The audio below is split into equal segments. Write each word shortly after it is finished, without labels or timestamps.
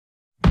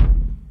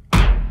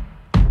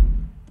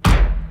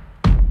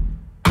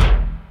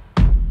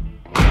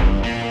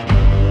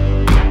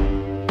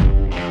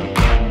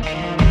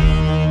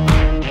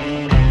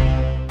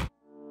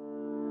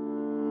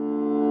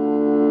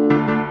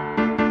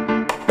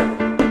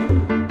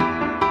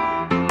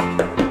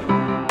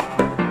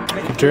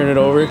turn it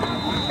over.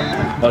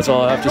 That's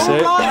all I have to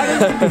say.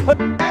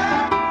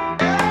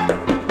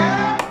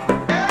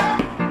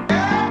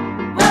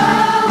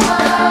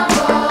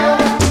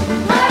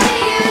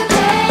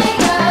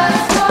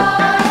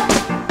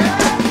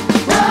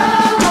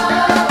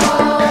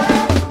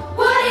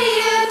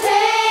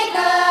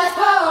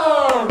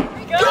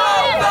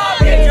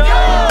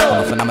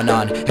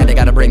 And they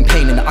gotta bring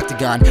pain in the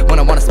octagon. When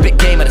I wanna spit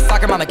game at a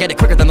soccer mom, I get it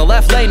quicker than the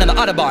left lane on the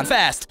Autobahn.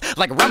 Fast,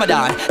 like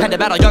Ramadan, and to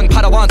battle young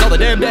Padawans all the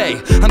damn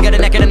day. I'm getting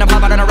naked and I'm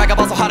hot on a rag, I'm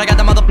so hot I got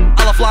the mother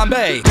a la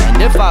flambe.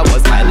 And if I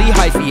was highly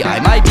hyphy, I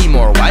might be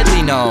more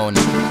widely known.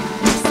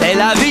 C'est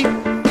la vie,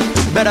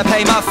 better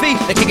pay my fee.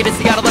 They kick it in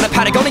Seattle in a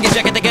Patagonia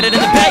jacket, they get it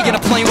in the Bay in a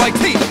plain white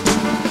tee.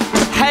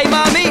 Hey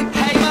mommy,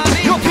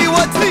 you're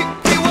P1T.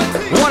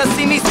 Wanna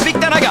see me speak,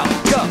 then I go.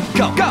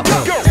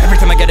 Every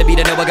time I gotta beat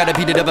it up, I gotta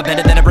beat it up, I bend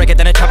it, then I break it,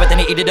 then I chop it, then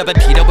I eat it up, and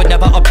Peter would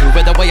never approve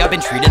of the way I've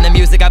been treating the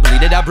music. I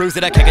bleed it, I bruise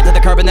it, I kick it to the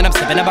curb, and then I'm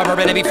sipping up my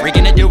bourbon, and be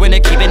freaking it, doing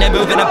it, keeping it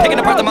moving. I'm picking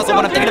apart the muscle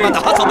when I'm thinking about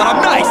the hustle, but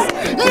I'm nice.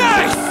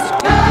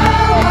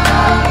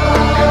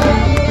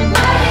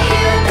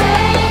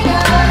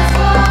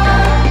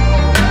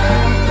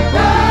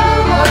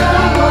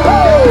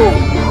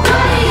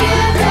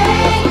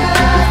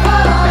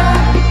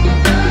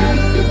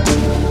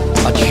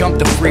 Jump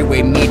the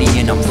freeway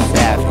median, I'm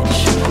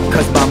savage.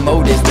 Cause my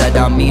mode is that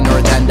I'm meaner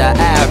than the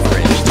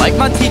average. Like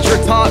my teacher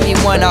taught me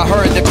when I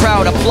heard the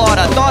crowd applaud.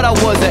 I thought I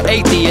was an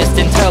atheist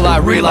until I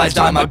realized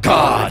I'm a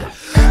god.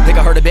 Think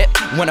I heard a bit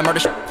when I murder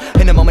sh.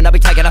 In a moment I'll be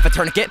taking off a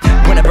tourniquet.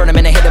 When I burn him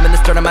and I hit him in the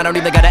sternum, I don't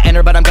even gotta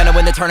enter, but I'm gonna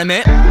win the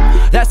tournament.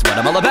 That's what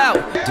I'm all about.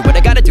 Do what I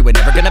gotta do and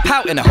never gonna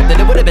pout. And I hope that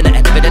it would've been the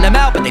end of it and I'm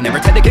out, but they never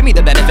tend to give me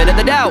the benefit of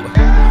the doubt.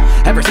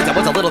 Ever since I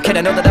was a little kid,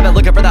 I know that I've been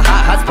looking for the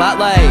hot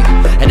spotlight.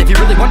 And if you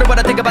really wonder what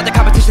I think about the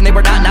competition, they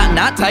were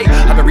not tight.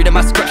 I've been reading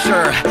my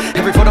scripture.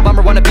 Every photo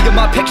bomber wanna be in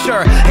my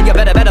picture. And you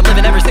better bet I'm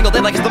living every single day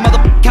like it's the mother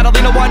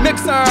Catalina wine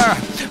mixer.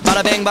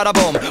 Bada bing, bada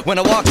boom. When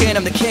I walk in,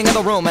 I'm the king of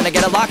the room. And I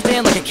get it locked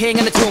in like a king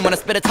in the tomb. When I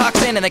spit a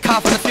toxin and they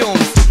cough on the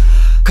fumes.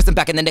 Cause I'm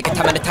back in the nick of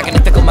time and attacking the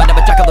fickle mind of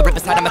a jackal. The rip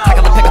aside, I'm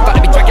attacking the pick. I'm about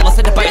to be Dracula,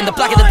 sit to fight in the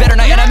black of the bitter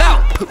night, and I'm out.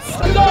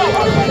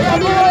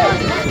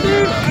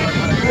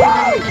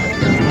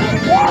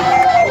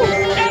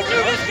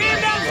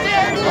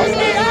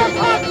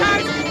 Our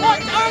cartoons,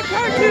 watch our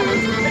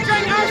cartoons, and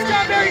drink our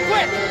strawberry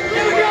quick.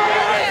 Here we go.